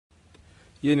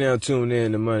You're now tuned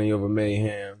in to Money Over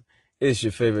Mayhem. It's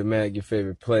your favorite Mac, your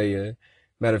favorite player.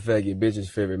 Matter of fact, your bitch's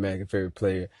favorite Mac, your favorite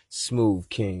player, Smooth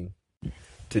King.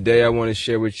 Today I want to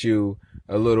share with you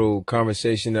a little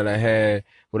conversation that I had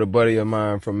with a buddy of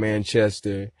mine from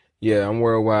Manchester. Yeah, I'm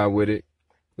worldwide with it.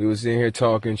 We was in here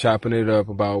talking, chopping it up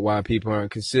about why people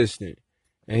aren't consistent.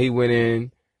 And he went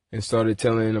in and started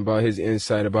telling about his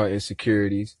insight about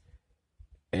insecurities.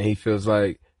 And he feels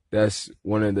like that's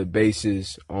one of the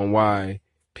bases on why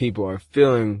people are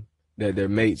feeling that their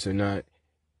mates are not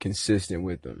consistent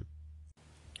with them.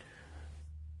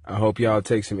 I hope y'all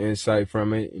take some insight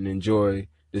from it and enjoy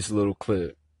this little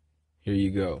clip. Here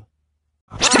you go.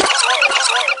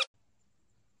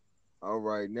 All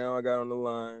right, now I got on the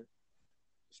line,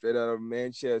 straight out of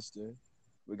Manchester,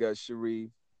 we got Sharif,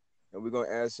 and we're going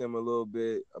to ask him a little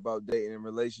bit about dating and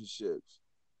relationships.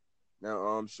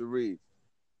 Now, Sharif,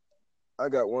 I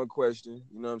got one question,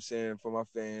 you know what I'm saying, for my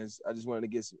fans. I just wanted to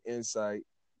get some insight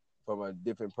from a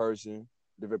different person,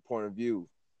 different point of view.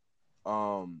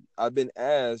 I've been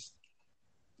asked,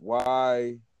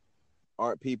 why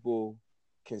aren't people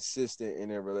consistent in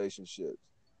their relationships?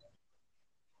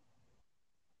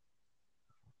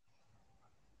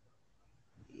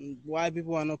 Why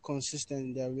people are not consistent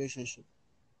in their relationship.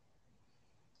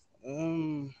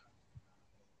 Um,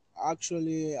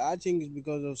 Actually, I think it's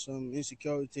because of some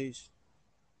insecurities.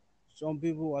 Some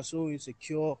people are so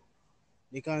insecure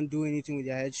they can't do anything with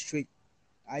their head straight.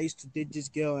 I used to date this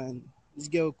girl, and this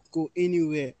girl could go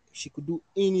anywhere. She could do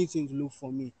anything to look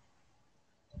for me.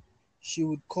 She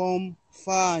would come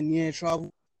far and near,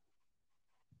 travel,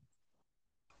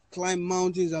 climb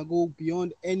mountains, and go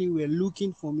beyond anywhere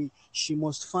looking for me. She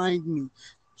must find me.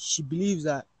 She believes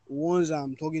that once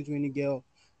I'm talking to any girl,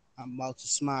 I'm about to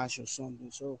smash or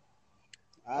something. So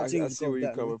I think I it's see because where of you're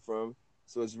that, man. coming from.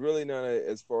 So it's really not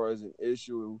as far as an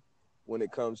issue when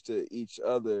it comes to each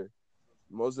other.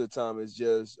 Most of the time, it's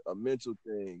just a mental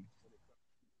thing,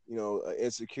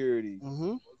 insecurity.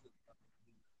 Mm-hmm.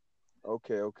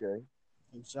 Okay, okay.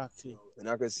 Exactly. And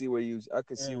I can see Yeah. where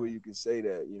you can say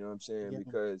that, you know what I'm saying? Yeah.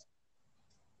 Because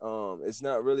it's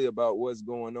not really about what's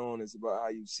going on, it's about how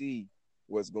you see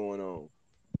what's going on.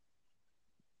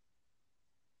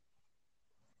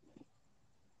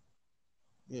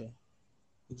 Yeah. Well,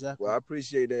 Exactly. I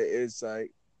appreciate that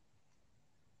insight.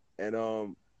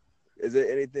 And is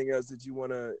there anything else that you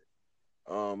want to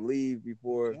leave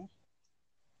before Okay.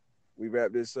 we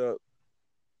wrap this up?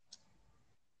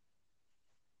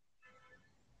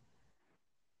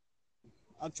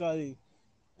 Actually,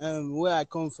 where I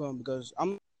come from, because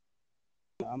I'm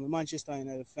a Manchester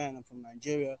United fan. I'm from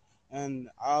Nigeria, and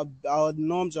our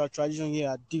norms, our tradition here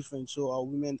are different. So our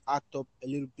women act up a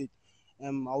little bit.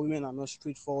 Our women are not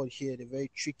straightforward here. They're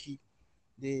very tricky.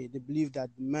 They believe that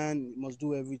the man must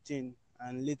do everything,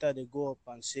 and later they go up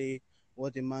and say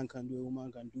what a man can do, a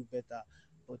woman can do better.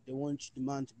 But they want the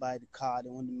man to buy the car, they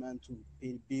want the man to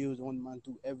pay the bills, they want the man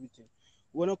to do everything.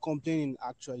 We're not complaining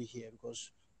actually here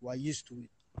because we're used to it.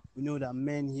 We know that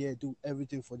men here do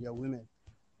everything for their women.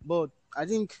 But I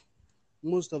think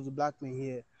most of the black men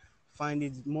here find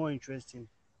it more interesting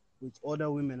with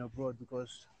other women abroad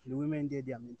because the women there,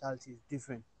 their mentality is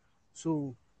different.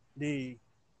 So they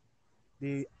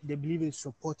they believe in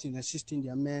supporting, assisting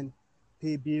their men,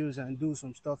 pay bills and do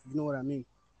some stuff. You know what I mean?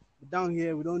 But down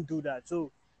here we don't do that.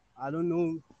 So I don't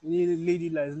know any lady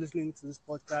that is listening to this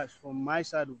podcast from my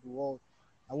side of the world.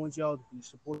 I want you all to be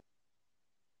supportive.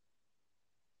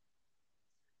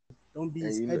 Don't be And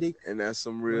his headache, and that's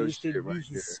some but real instead shit be right his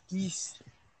there. peace.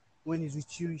 When he's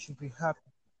with you, you should be happy.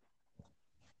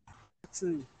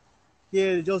 Actually,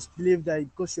 here they just believe that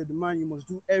because you're the man, you must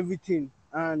do everything,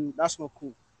 and that's not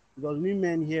cool. Because we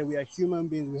men here, we are human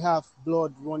beings. We have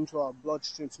blood running through our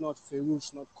bloodstreams, not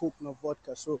ferrous, not coke, not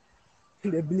vodka. So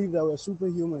they believe that we're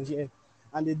superhumans here,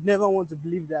 and they never want to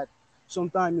believe that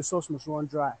sometimes your sauce must run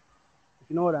dry. If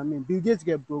you know what I mean. Bill Gates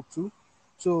get broke too,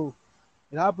 so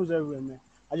it happens everywhere, man.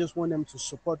 I just want them to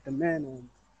support the men and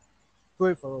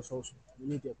pray for us also. We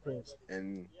need their prayers.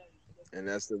 And and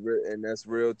that's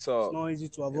real It's talk. not easy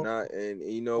to avoid. And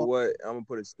you know what? I'm gonna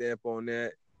put a stamp on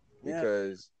that Yeah,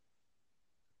 because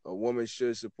a woman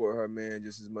should support her man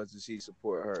just as much as he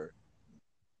support her.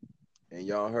 And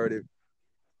y'all heard it.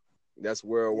 That's yeah,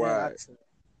 worldwide. actually,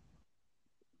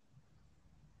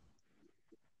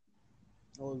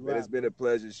 that was Man, right, it's been bro. a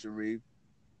pleasure, Sharif.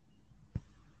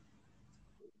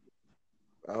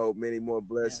 I hope many more Yeah,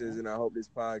 blessings, man. and I hope this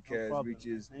No podcast problem, man.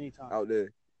 reaches Anytime. out to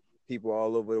people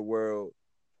all over the world.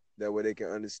 That way they can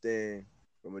understand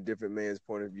from a different man's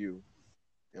point of view.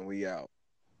 And we out.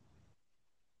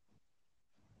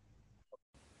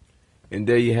 And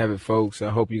there you have it, folks. I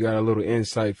hope you got a little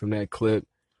insight from that clip.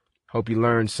 Hope you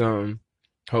learned something.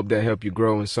 Hope that helped you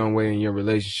grow in some way in your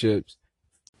relationships.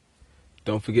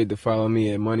 Don't forget to follow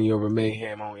me at Money Over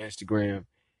Mayhem on Instagram.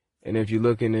 And if you're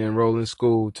looking to enroll in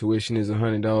school, tuition is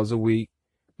 $100 a week.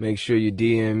 Make sure you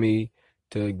DM me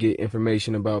to get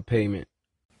information about payment.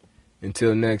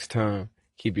 Until next time,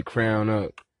 keep your crown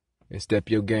up and step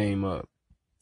your game up.